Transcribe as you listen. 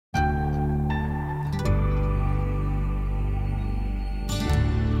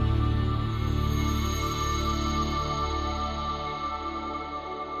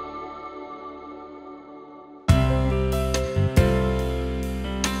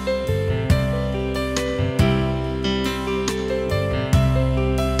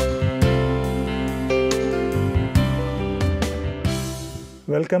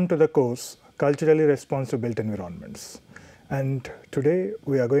Welcome to the course Culturally Responsive Built Environments. And today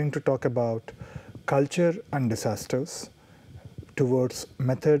we are going to talk about culture and disasters towards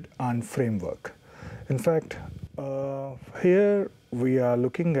method and framework. In fact, here we are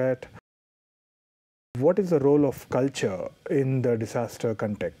looking at what is the role of culture in the disaster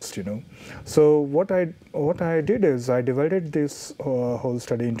context. So what I did is I divided this whole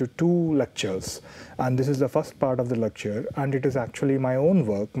study into two lectures, and this is the first part of the lecture, and it is actually my own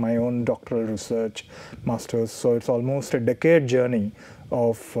work, my own doctoral research, master's. So it's almost a decade journey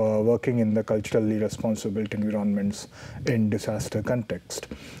of working in the culturally responsive built environments in disaster context.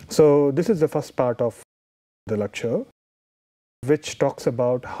 So this is the first part of the lecture, which talks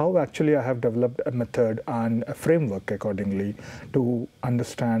about how actually I have developed a method and a framework accordingly to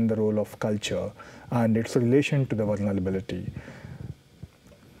understand the role of culture and its relation to the vulnerability.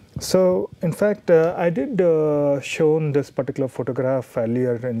 So, in fact, I did shown this particular photograph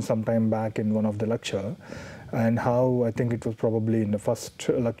earlier in some time back in one of the lecture, and how I think it was probably in the first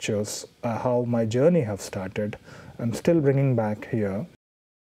lectures, how my journey have started. I'm still bringing back here.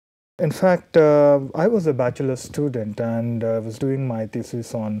 In fact, I was a bachelor student and was doing my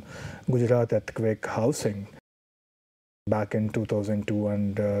thesis on Gujarat earthquake housing back in 2002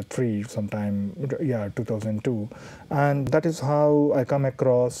 and 3 sometime, 2002. And that is how I come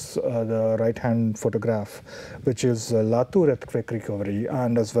across the right-hand photograph, which is Latur earthquake recovery,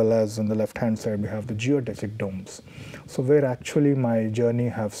 and as well as on the left-hand side we have the geodesic domes. So where actually my journey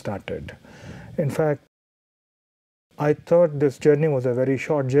have started. In fact, I thought this journey was a very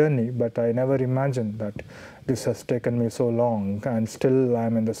short journey, but I never imagined that this has taken me so long, and still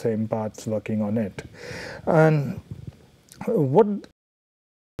I'm in the same paths working on it. And what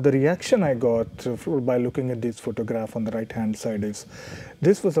the reaction I got by looking at this photograph on the right hand side is,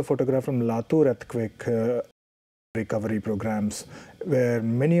 this was a photograph from Latur earthquake recovery programs, where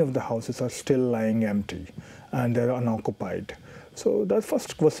many of the houses are still lying empty and they're unoccupied. So the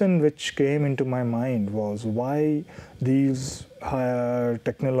first question which came into my mind was why these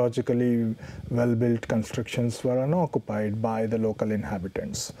technologically well-built constructions were unoccupied by the local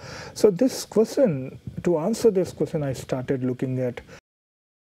inhabitants. So this question, to answer this question, I started looking at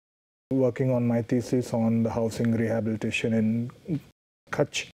working on my thesis on the housing rehabilitation in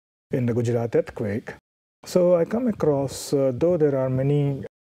Kutch in the Gujarat earthquake. So I come across, though there are many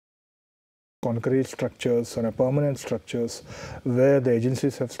concrete structures or permanent structures where the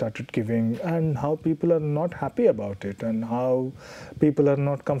agencies have started giving, and how people are not happy about it and how people are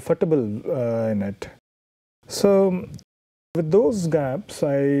not comfortable in it. So with those gaps,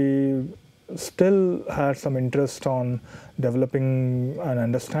 I still had some interest on developing an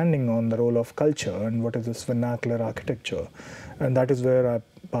understanding on the role of culture and what is this vernacular architecture. And that is where I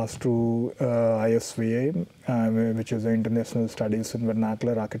passed through ISVA, which is the International Studies in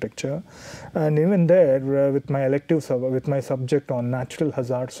Vernacular Architecture. And even there, with my elective, with my subject on natural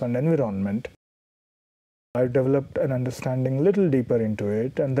hazards and environment, I developed an understanding little deeper into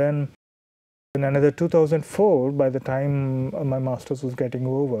it. And then in another 2004, by the time my master's was getting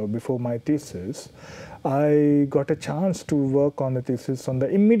over, before my thesis, I got a chance to work on the thesis on the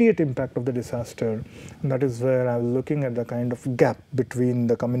immediate impact of the disaster. And that is where I was looking at the kind of gap between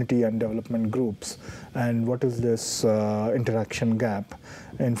the community and development groups, and what is this interaction gap.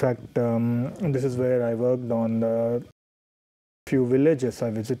 In fact, this is where I worked on the few villages I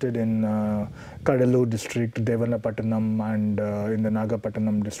visited in Kadalur district, Devanapattanam, and in the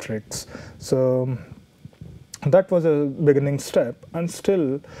Nagapattinam districts. So that was a beginning step, and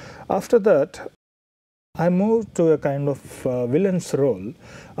still after that I moved to a kind of villain's role.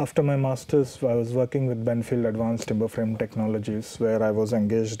 After my master's, I was working with Benfield Advanced Timber Frame Technologies, where I was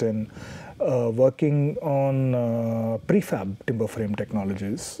engaged in working on prefab timber frame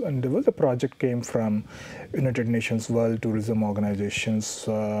technologies. And there was a project came from United Nations World Tourism Organizations.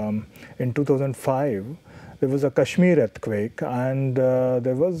 In 2005, there was a Kashmir earthquake, and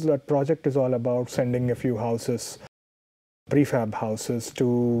there was that project is all about sending a few houses, prefab houses,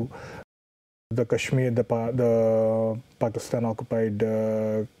 to the Kashmir, the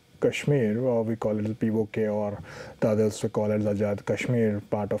Pakistan-occupied Kashmir, or we call it POK, or the others we call it Azad Kashmir,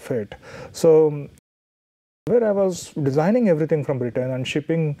 part of it. So where I was designing everything from Britain and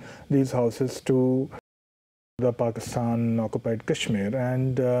shipping these houses to the Pakistan occupied Kashmir,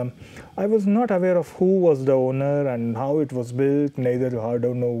 and I was not aware of who was the owner and how it was built, neither I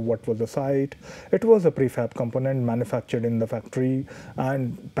don't know what was the site. It was a prefab component manufactured in the factory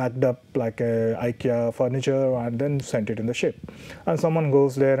and packed up like a IKEA furniture and then sent it in the ship. And someone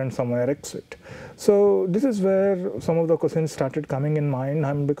goes there and someone erects it. So this is where some of the questions started coming in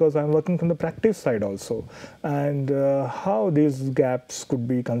mind, because I'm working from the practice side also, and how these gaps could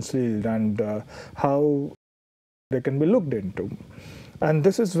be concealed and how they can be looked into. And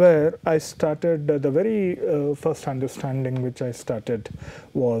this is where I started, the very first understanding which I started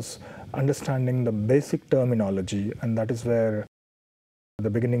was understanding the basic terminology, and that is where the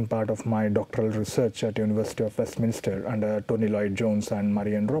beginning part of my doctoral research at University of Westminster under Tony Lloyd-Jones and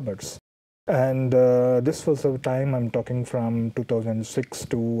Marianne Roberts. And this was a time I'm talking from 2006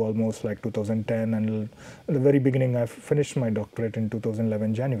 to almost like 2010, and at the very beginning I finished my doctorate in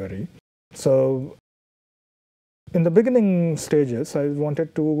 2011 January. So in the beginning stages, I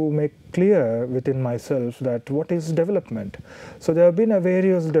wanted to make clear within myself that what is development. So there have been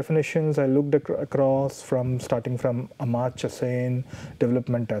various definitions I looked across, starting from Amartya Sen,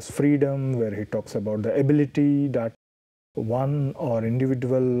 development as freedom, where he talks about the ability that one or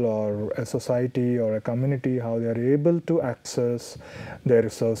individual or a society or a community, how they are able to access their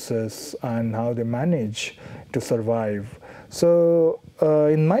resources and how they manage to survive. So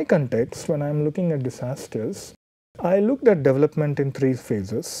in my context, when I'm looking at disasters, I looked at development in three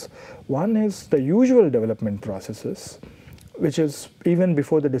phases. One is the usual development processes, which is even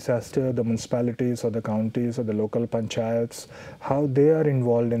before the disaster, the municipalities or the counties or the local panchayats, how they are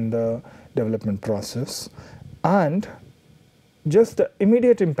involved in the development process. And just the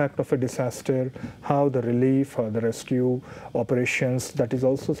immediate impact of a disaster, how the relief or the rescue operations, that is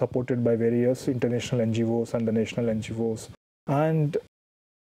also supported by various international NGOs and the national NGOs. And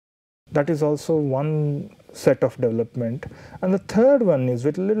that is also one set of development. And the third one is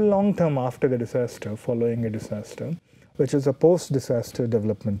with a little long term after the disaster, following a disaster, which is a post-disaster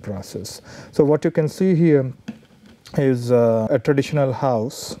development process. So what you can see here is a traditional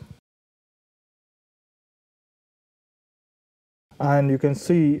house. And you can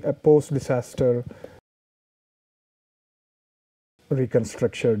see a post-disaster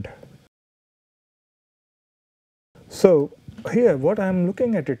reconstructed. So here what I'm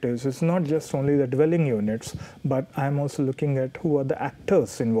looking at it's not just only the dwelling units, but I'm also looking at who are the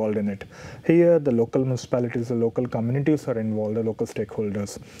actors involved in it. Here the local municipalities, the local communities are involved, the local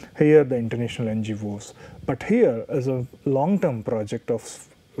stakeholders. Here the international NGOs. But here is a long-term project of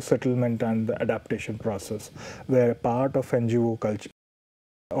settlement and the adaptation process, where part of NGO culture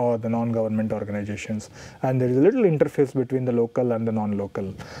or the non-government organizations, and there is a little interface between the local and the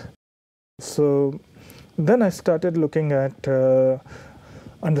non-local. So then I started looking at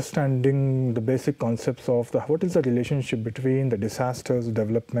understanding the basic concepts of what is the relationship between the disasters,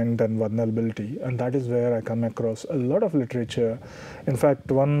 development and vulnerability, and that is where I come across a lot of literature. In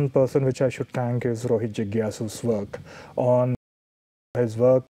fact, one person which I should thank is Rohit Jigyasu's work on his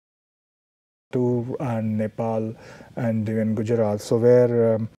work to and Nepal and even Gujarat, so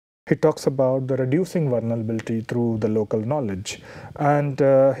where he talks about the reducing vulnerability through the local knowledge. And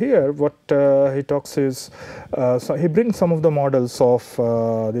here what he talks is, so he brings some of the models of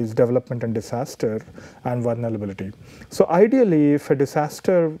these development and disaster and vulnerability. So ideally, if a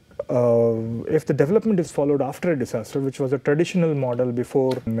disaster, if the development is followed after a disaster, which was a traditional model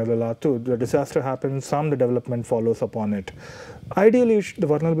before Melalatu, the disaster happens, the development follows upon it. Ideally, the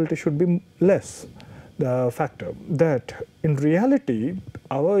vulnerability should be less. The factor that in reality,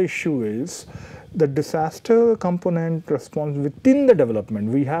 our issue is the disaster component response within the development.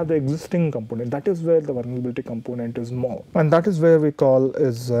 We have the existing component. That is where the vulnerability component is more. And that is where we call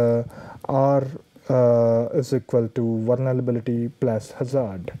is R is equal to vulnerability plus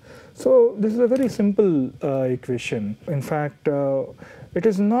hazard. So this is a very simple equation. In fact, it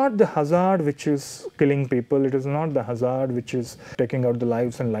is not the hazard which is killing people. It is not the hazard which is taking out the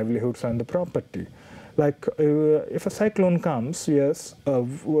lives and livelihoods and the property. Like if a cyclone comes, yes,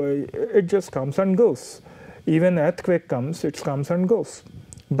 it just comes and goes. Even earthquake comes, it comes and goes.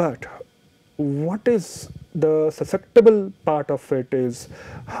 But what is the susceptible part of it is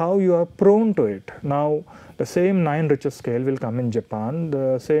how you are prone to it. Now, the same 9 Richter scale will come in Japan,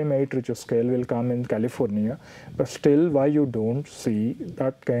 the same 8 Richter scale will come in California, but still why you don't see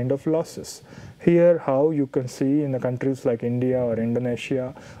that kind of losses. Here, how you can see in the countries like India or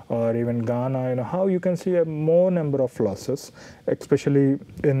Indonesia or even Ghana, how you can see a more number of losses, especially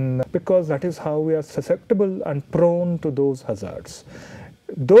because that is how we are susceptible and prone to those hazards.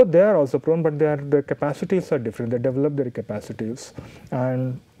 Though they are also prone, but their capacities are different. They develop their capacities,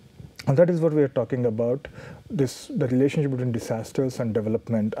 and And that is what we are talking about, the relationship between disasters and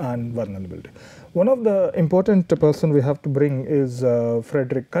development and vulnerability. One of the important person we have to bring is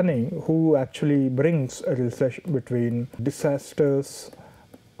Frederick Cunning, who actually brings a relation between disasters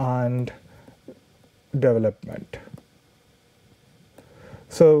and development.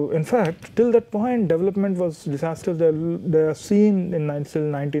 So, in fact, till that point, development was disasters. They are seen in until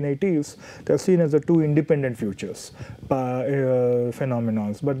 1980s. They are seen as the two independent futures,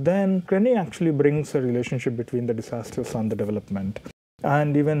 phenomena. But then, Crenny actually brings a relationship between the disasters and the development,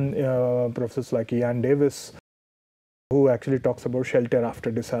 and even professors like Ian Davis, who actually talks about shelter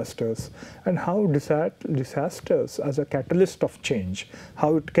after disasters and how disasters as a catalyst of change,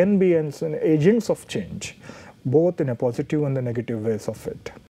 how it can be as an agents of change, both in a positive and the negative ways of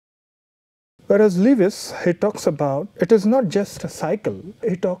it. Whereas Lewis, he talks about it is not just a cycle,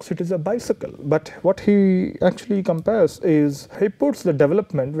 it is a bicycle. But what he actually compares is he puts the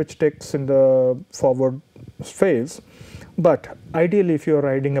development which takes in the forward phase, but ideally if you're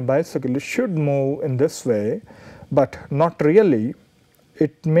riding a bicycle, it should move in this way, but not really.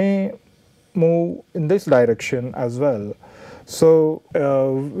 It may move in this direction as well. So,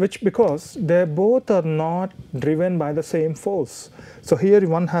 which because they both are not driven by the same force. So here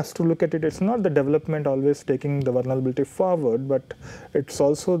one has to look at it. It's not the development always taking the vulnerability forward, but it's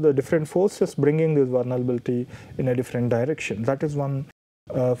also the different forces bringing this vulnerability in a different direction. That is one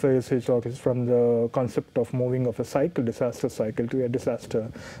phase he talks from the concept of moving of a cycle, disaster cycle, to a disaster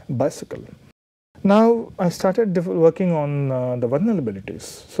bicycle. Now I started working on the vulnerabilities.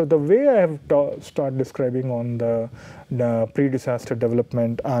 So the way I have started describing on the pre-disaster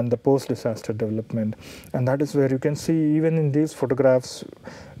development and the post-disaster development, and that is where you can see even in these photographs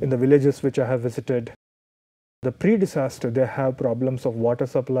in the villages which I have visited, the pre-disaster, they have problems of water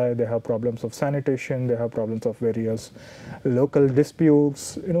supply, they have problems of sanitation, they have problems of various local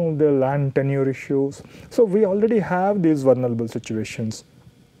disputes, the land tenure issues. So we already have these vulnerable situations,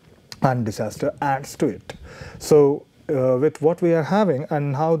 and disaster adds to it. So with what we are having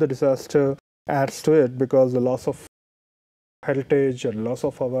and how the disaster adds to it, because the loss of heritage and loss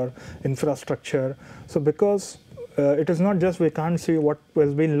of our infrastructure. So because it is not just we can't see what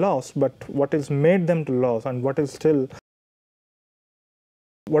has been lost, but what is made them to lose and what is still,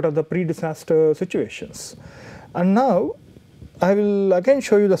 what are the pre-disaster situations. And now I will again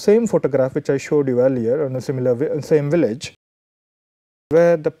show you the same photograph which I showed you earlier on a same village,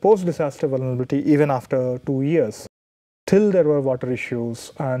 where the post-disaster vulnerability, even after 2 years, still there were water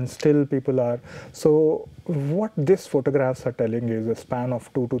issues and still people are. So what these photographs are telling is a span of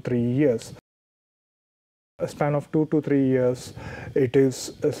 2 to 3 years. A span of 2 to 3 years, it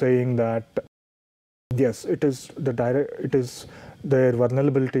is saying that yes, their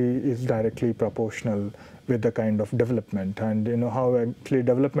vulnerability is directly proportional with the kind of development, and how actually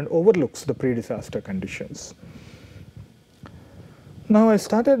development overlooks the pre-disaster conditions. Now I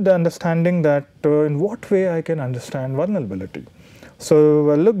started understanding that in what way I can understand vulnerability. So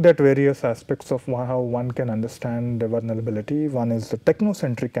I looked at various aspects of how one can understand the vulnerability. One is the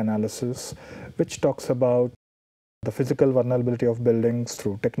technocentric analysis, which talks about the physical vulnerability of buildings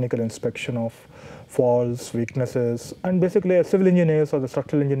through technical inspection of faults, weaknesses, and basically civil engineers or the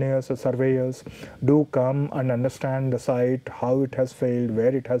structural engineers or surveyors do come and understand the site, how it has failed,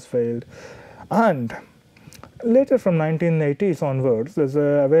 where it has failed. And later from 1980s onwards, there's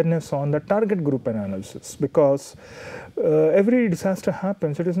an awareness on the target group analysis, because every disaster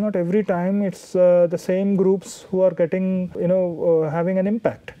happens. It is not every time it's the same groups who are getting, having an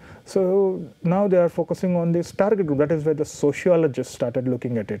impact. So now they are focusing on this target group. That is where the sociologists started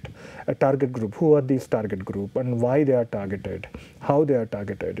looking at it, a target group. Who are these target group and why they are targeted, how they are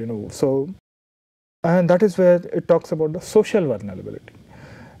targeted, So, and that is where it talks about the social vulnerability.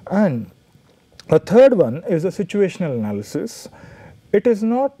 And the third one is a situational analysis. It is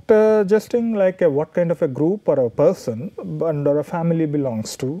not just in like what kind of a group or a person or a family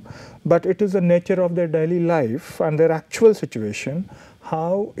belongs to, but it is the nature of their daily life and their actual situation,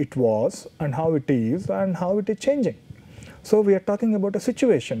 how it was and how it is and how it is changing. So we are talking about a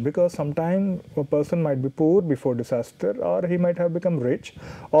situation, because sometimes a person might be poor before disaster, or he might have become rich,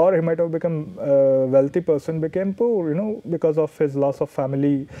 or he might have become a wealthy person became poor, because of his loss of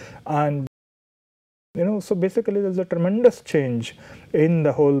family. And so basically there's a tremendous change in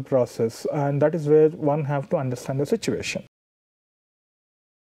the whole process, and that is where one have to understand the situation.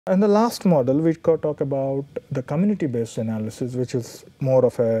 And the last model, we talk about the community-based analysis, which is more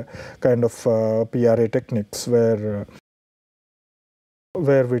of a kind of PRA techniques, where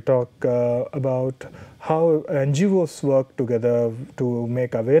we talk about how NGOs work together to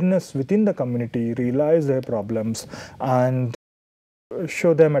make awareness within the community, realize their problems, and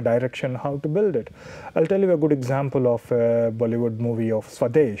show them a direction how to build it. I'll tell you a good example of a Bollywood movie of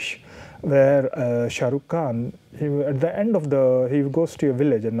Swadesh, where Shah Rukh Khan, at the end of he goes to a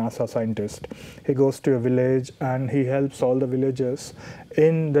village, a NASA scientist. He goes to a village and he helps all the villagers.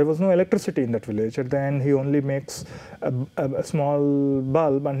 There was no electricity in that village. At the end, he only makes a small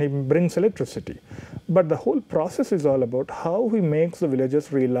bulb and he brings electricity. But the whole process is all about how he makes the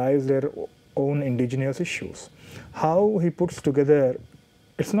villagers realize their own indigenous issues. How he puts together,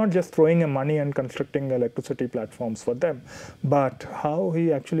 it's not just throwing money and constructing electricity platforms for them, but how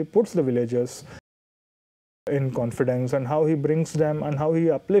he actually puts the villagers in confidence and how he brings them and how he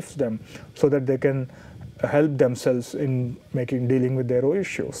uplifts them so that they can help themselves in dealing with their own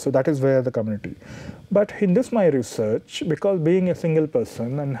issues. So that is where the community. But in this my research, because being a single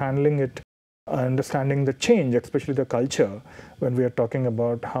person and handling it, understanding the change, especially the culture, when we are talking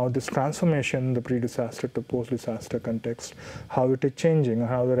about how this transformation, the pre-disaster to post-disaster context, how it is changing,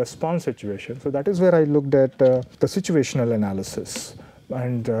 how the response situation. So that is where I looked at the situational analysis.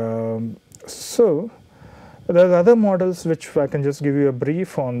 And so there are other models which I can just give you a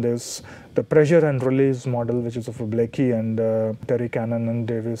brief on this. The pressure and release model, which is of Blakey and Terry Cannon and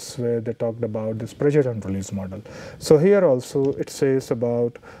Davis, where they talked about this pressure and release model. So here also it says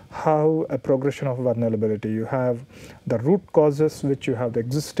about how a progression of vulnerability. You have the root causes, which you have the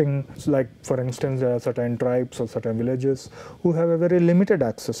existing, like for instance, there are certain tribes or certain villages who have a very limited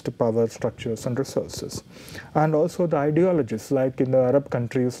access to power structures and resources. And also the ideologies, like in the Arab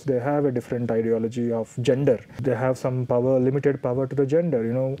countries, they have a different ideology of gender. They have some power, limited power to the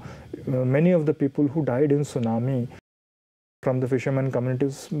gender. Many of the people who died in tsunami from the fishermen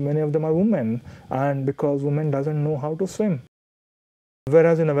communities, many of them are women, and because women doesn't know how to swim.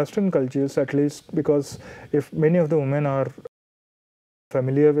 Whereas in the Western cultures, at least, because if many of the women are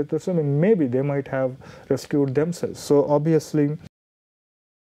familiar with the swimming, maybe they might have rescued themselves. So obviously,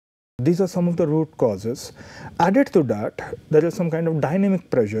 these are some of the root causes. Added to that, there is some kind of dynamic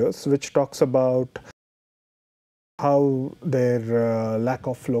pressures which talks about how their lack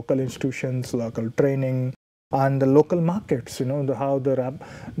of local institutions, local training, and the local markets, how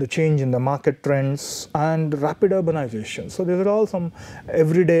the change in the market trends and rapid urbanization. So these are all some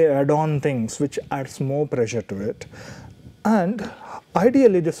everyday add-on things which adds more pressure to it. And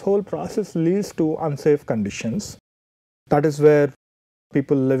ideally, this whole process leads to unsafe conditions. That is where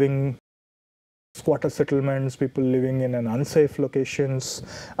people living squatter settlements, people living in unsafe locations,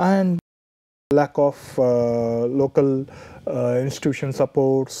 and lack of local institution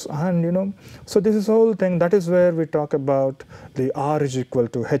supports, and so this is the whole thing. That is where we talk about the R is equal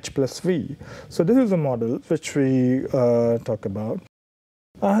to H plus V. So this is a model which we talk about.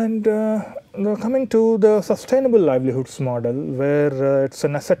 And coming to the sustainable livelihoods model, where it's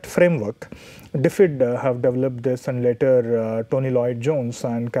an asset framework. DFID have developed this, and later Tony Lloyd-Jones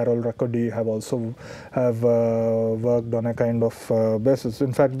and Carol Raccotti have also worked on a kind of basis.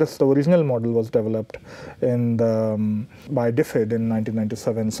 In fact, the original model was developed by DFID in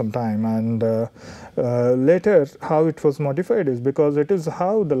 1997 sometime, and later how it was modified is because it is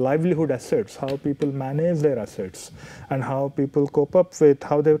how the livelihood assets, how people manage their assets, and how people cope up with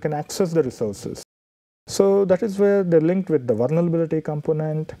how they can access the resources. So that is where they're linked with the vulnerability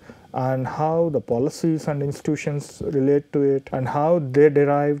component and how the policies and institutions relate to it and how they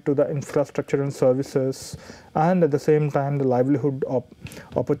derive to the infrastructure and services, and at the same time the livelihood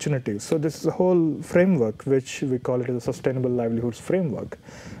opportunities. So this is a whole framework which we call it as a sustainable livelihoods framework.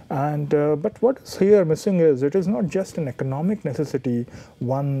 And but what is here missing is it is not just an economic necessity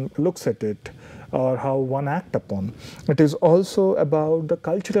one looks at it or how one act upon. It is also about the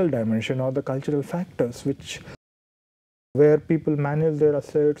cultural dimension or the cultural factors where people manage their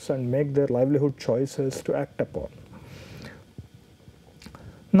assets and make their livelihood choices to act upon.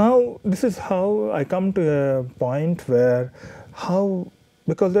 Now, this is how I come to a point where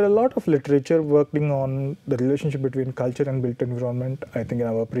because there are a lot of literature working on the relationship between culture and built environment. I think in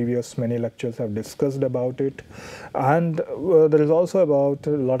our previous many lectures have discussed about it. And there is also about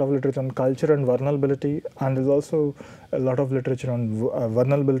a lot of literature on culture and vulnerability, and there's also a lot of literature on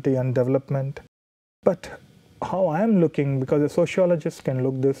vulnerability and development. But how I am looking, because a sociologist can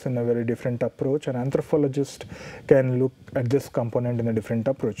look this in a very different approach, an anthropologist can look at this component in a different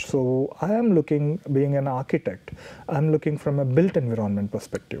approach. So I am looking, being an architect, I'm looking from a built environment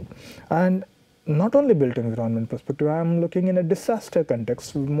perspective. And not only built environment perspective, I'm looking in a disaster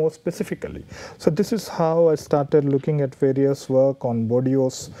context more specifically. So this is how I started looking at various work on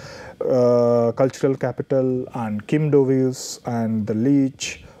Bourdieu's cultural capital and Kim Dovey's and the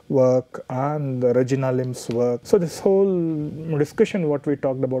Leach work and Regina Lim's work. So this whole discussion, what we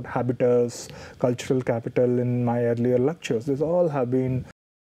talked about habitus, cultural capital in my earlier lectures, these all have been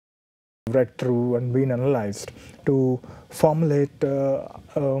read through and been analyzed to formulate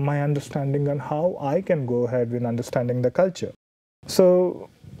my understanding on how I can go ahead with understanding the culture. So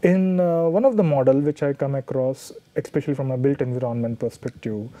in one of the model which I come across, especially from a built environment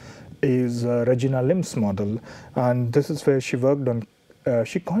perspective, is Regina Lim's model, and this is where she worked on,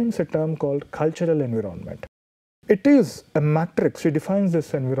 she coins a term called cultural environment. It is a matrix. She defines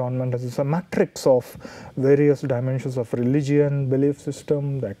this environment as a matrix of various dimensions of religion, belief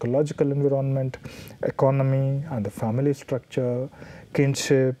system, the ecological environment, economy, and the family structure,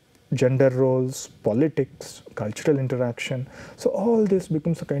 kinship, gender roles, politics, cultural interaction. So all this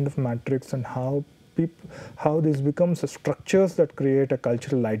becomes a kind of matrix, and how this becomes a structures that create a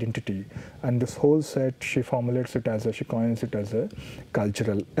cultural identity. And this whole set, she formulates it as she coins it as a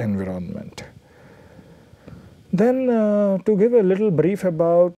cultural environment. Then to give a little brief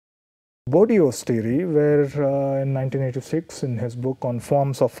about Bourdieu's theory, where in 1986 in his book on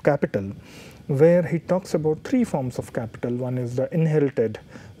forms of capital, where he talks about three forms of capital. One is the inherited,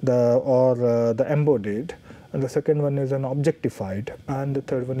 the embodied, and the second one is an objectified, and the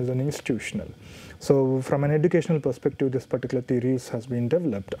third one is an institutional. So from an educational perspective, this particular theories has been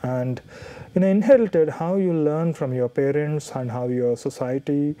developed. And inherited, how you learn from your parents and how your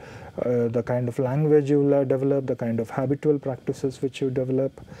society, the kind of language you develop, the kind of habitual practices which you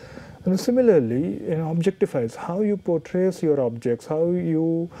develop. And similarly, objectifies, how you portrays your objects, how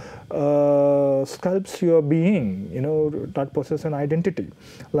you sculpts your being, that possesses an identity.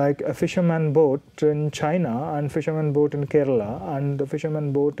 Like a fisherman boat in China and fisherman boat in Kerala and the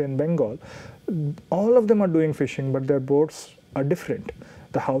fisherman boat in Bengal, all of them are doing fishing, but their boats are different.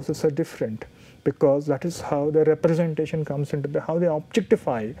 The houses are different, because that is how the representation comes into how they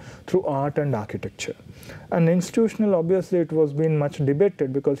objectify through art and architecture. And institutional, obviously, it was being much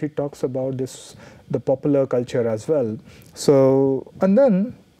debated, because he talks about this, the popular culture as well. So, and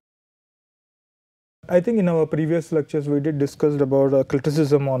then I think in our previous lectures we did discuss about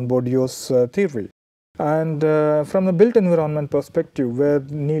criticism on Bourdieu's theory. And from the built environment perspective, where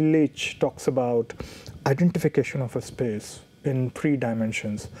Neil Leach talks about identification of a space in three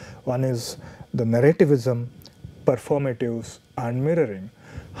dimensions. One is the narrativism, performatives, and mirroring.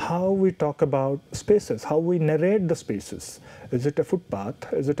 How we talk about spaces, how we narrate the spaces. Is it a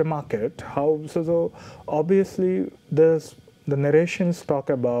footpath? Is it a market? So obviously there's the narrations talk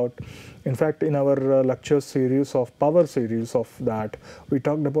about, in fact, in our lecture series of power series of that, we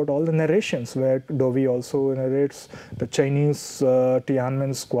talked about all the narrations, where Dovey also narrates the Chinese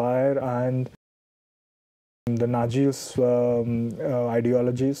Tiananmen Square and the Nazi's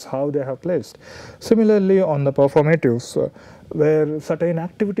ideologies, how they have placed. Similarly, on the performatives, where certain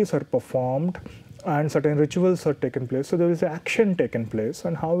activities are performed and certain rituals are taken place, so there is an action taken place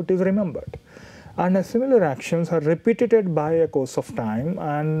and how it is remembered. And similar actions are repeated by a course of time,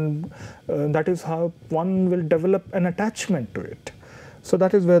 and that is how one will develop an attachment to it. So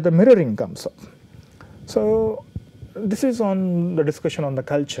that is where the mirroring comes up. So this is on the discussion on the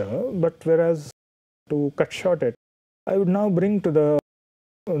culture, but whereas to cut short it, I would now bring to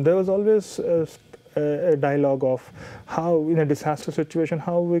there was always a dialogue of how in a disaster situation,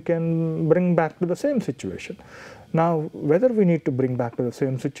 how we can bring back to the same situation. Now, whether we need to bring back to the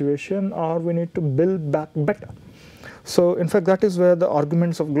same situation or we need to build back better. So in fact, that is where the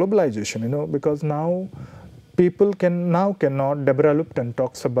arguments of globalization, because now people cannot, Deborah Lupton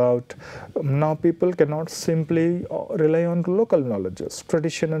talks about, now people cannot simply rely on local knowledges,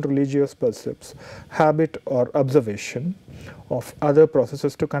 tradition and religious percepts, habit or observation of other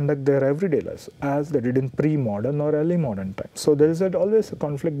processes to conduct their everyday lives, as they did in pre-modern or early modern times. So there is always a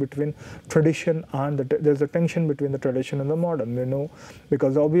conflict between tradition and there's a tension between the tradition and the modern,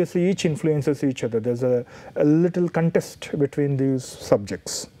 because obviously each influences each other. There's a little contest between these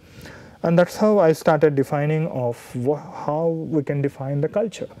subjects. And that's how I started defining of how we can define the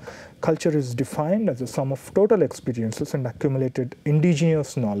culture. Culture is defined as a sum of total experiences and accumulated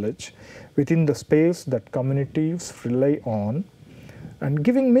indigenous knowledge within the space that communities rely on, and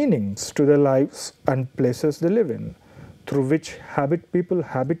giving meanings to their lives and places they live in, through which people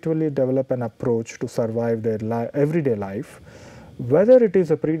habitually develop an approach to survive their everyday life, whether it is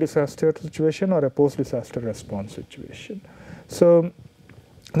a pre-disaster situation or a post-disaster response situation. So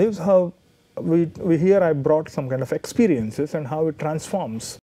this is how here I brought some kind of experiences and how it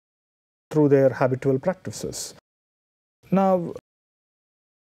transforms through their habitual practices. Now,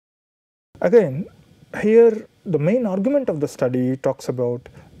 again, here the main argument of the study talks about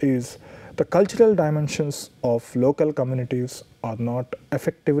is the cultural dimensions of local communities are not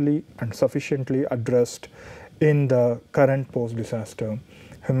effectively and sufficiently addressed in the current post-disaster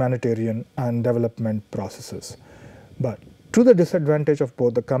humanitarian and development processes, but to the disadvantage of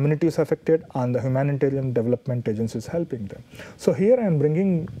both the communities affected and the humanitarian development agencies helping them. So here I am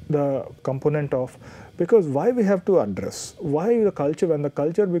bringing the component of, because why we have to address, why the culture, when the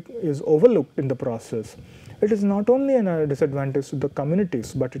culture is overlooked in the process, it is not only a disadvantage to the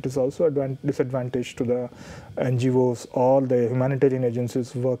communities, but it is also a disadvantage to the NGOs or the humanitarian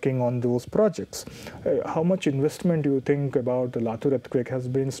agencies working on those projects. How much investment do you think about the Latur earthquake has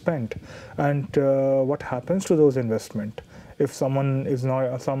been spent, and what happens to those investment if some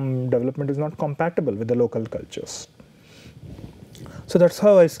development is not compatible with the local cultures? So that's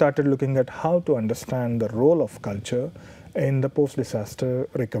how I started looking at how to understand the role of culture in the post-disaster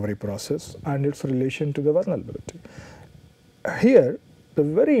recovery process and its relation to the vulnerability. Here,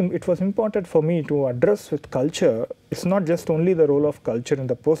 it was important for me to address with culture. It's not just only the role of culture in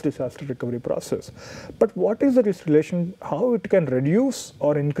the post-disaster recovery process, but what is its relation, how it can reduce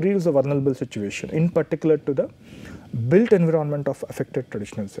or increase the vulnerable situation, in particular to the built environment of affected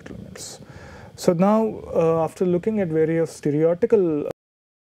traditional settlements. So now, after looking at various theoretical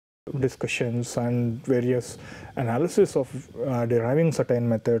discussions and various analysis of deriving certain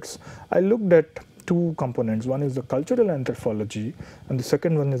methods, I looked at two components. One is the cultural anthropology, and the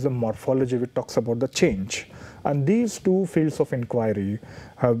second one is the morphology, which talks about the change. And these two fields of inquiry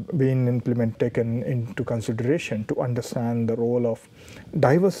have been taken into consideration to understand the role of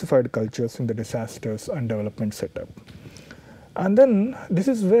diversified cultures in the disasters and development setup. And then this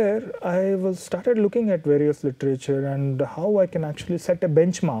is where I started looking at various literature and how I can actually set a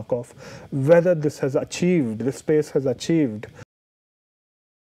benchmark of whether this space has achieved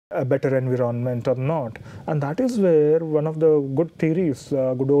a better environment or not. And that is where one of the good theories,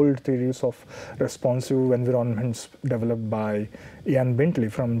 good old theories of responsive environments developed by Ian Bentley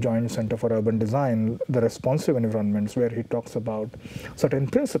from Joint Center for Urban Design, the responsive environments, where he talks about certain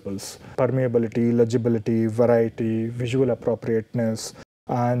principles: permeability, legibility, variety, visual appropriateness,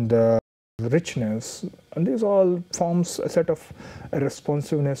 and richness, and these all forms a set of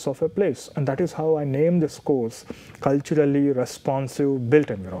responsiveness of a place. And that is how I named this course Culturally Responsive Built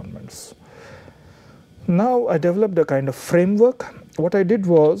Environments. Now I developed a kind of framework. What I did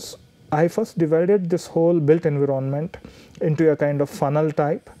was I first divided this whole built environment into a kind of funnel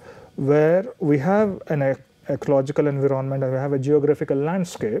type, where we have an ecological environment and we have a geographical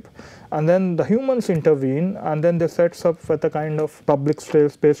landscape, and then the humans intervene, and then they set up with a kind of public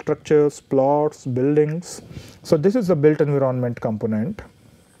space structures, plots, buildings. So this is the built environment component.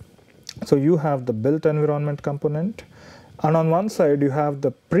 So you have the built environment component, and on one side you have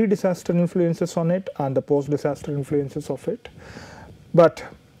the pre-disaster influences on it and the post-disaster influences of it. But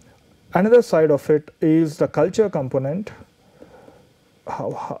another side of it is the culture component,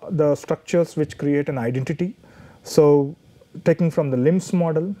 the structures which create an identity. So taking from the LIMS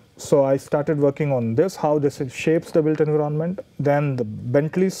model, so I started working on this, how this shapes the built environment, then the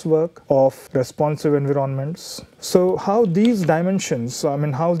Bentley's work of responsive environments. So how these dimensions,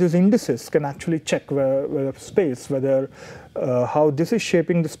 how these indices can actually check whether space, how this is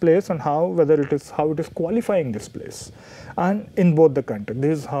shaping this place, and how it is qualifying this place. And in both the context,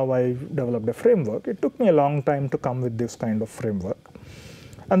 this is how I developed a framework. It took me a long time to come with this kind of framework.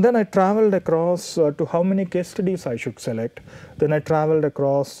 And then I traveled across to how many case studies I should select. Then I traveled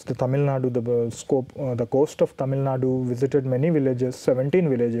across the Tamil Nadu, the coast of Tamil Nadu, visited many villages, 17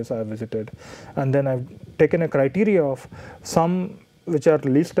 villages I have visited. And then I've taken a criteria of some which are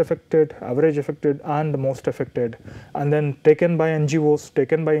least affected, average affected, and the most affected, and then taken by NGOs,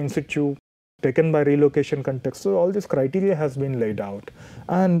 taken by in situ, taken by relocation context. So all this criteria has been laid out.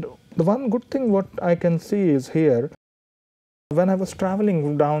 And the one good thing what I can see is here, when I was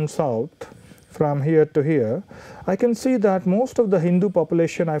traveling down south from here to here, I can see that most of the Hindu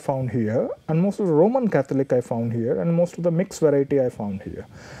population I found here, and most of the Roman Catholic I found here, and most of the mixed variety I found here.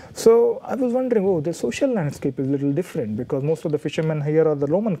 So I was wondering, the social landscape is a little different, because most of the fishermen here are the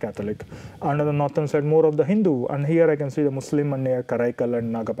Roman Catholic, and on the northern side more of the Hindu, and here I can see the Muslim and near Karaikal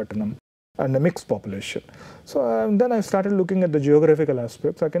and Nagapattinam, and the mixed population. So then I started looking at the geographical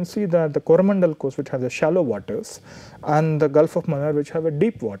aspects. I can see that the Coromandel Coast, which has the shallow waters, and the Gulf of Mannar, which have a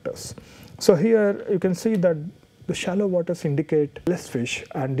deep waters. So here you can see that the shallow waters indicate less fish,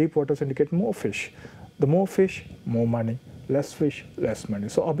 and deep waters indicate more fish. The more fish, more money. Less fish, less money.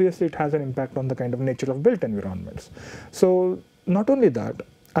 So obviously it has an impact on the kind of nature of built environments. So not only that,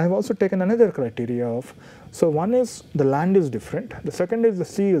 I have also taken another criteria of, so one is the land is different, the second is the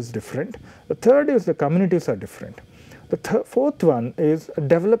sea is different, the third is the communities are different. The fourth one is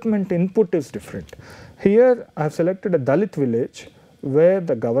development input is different. Here I have selected a Dalit village where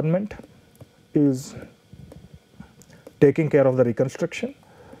the government is taking care of the reconstruction.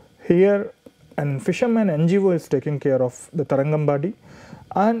 Here an fisherman NGO is taking care of the Tarangambadi,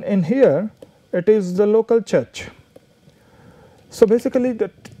 and in here it is the local church. So basically the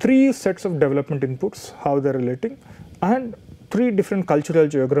three sets of development inputs, how they are relating, and three different cultural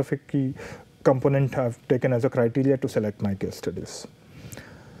geographic key component I have taken as a criteria to select my case studies.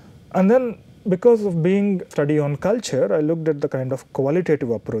 And then because of being study on culture, I looked at the kind of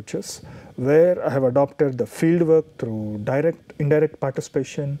qualitative approaches where I have adopted the field work through direct, indirect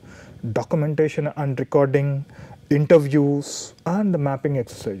participation, documentation and recording, interviews and the mapping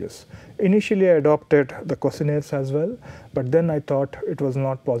exercises. Initially I adopted the questionnaires as well, but then I thought it was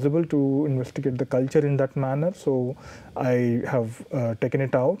not possible to investigate the culture in that manner, so I have taken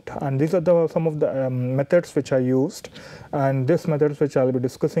it out, and these are some of the methods which I used, and these methods which I will be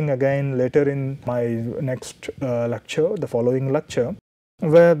discussing again later in my next lecture, the following lecture,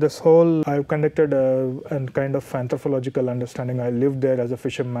 where this whole I've conducted a kind of anthropological understanding. I lived there as a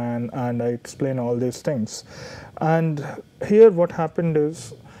fisherman and I explain all these things. And here what happened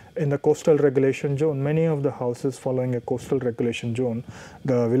is, in the coastal regulation zone, many of the houses following a coastal regulation zone,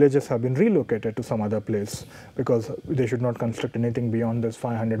 the villages have been relocated to some other place because they should not construct anything beyond this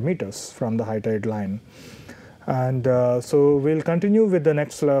 500 meters from the high tide line. And so we'll continue with the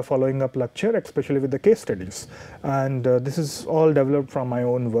next following up lecture, especially with the case studies. And this is all developed from my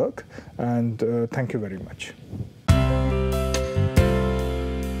own work, and thank you very much.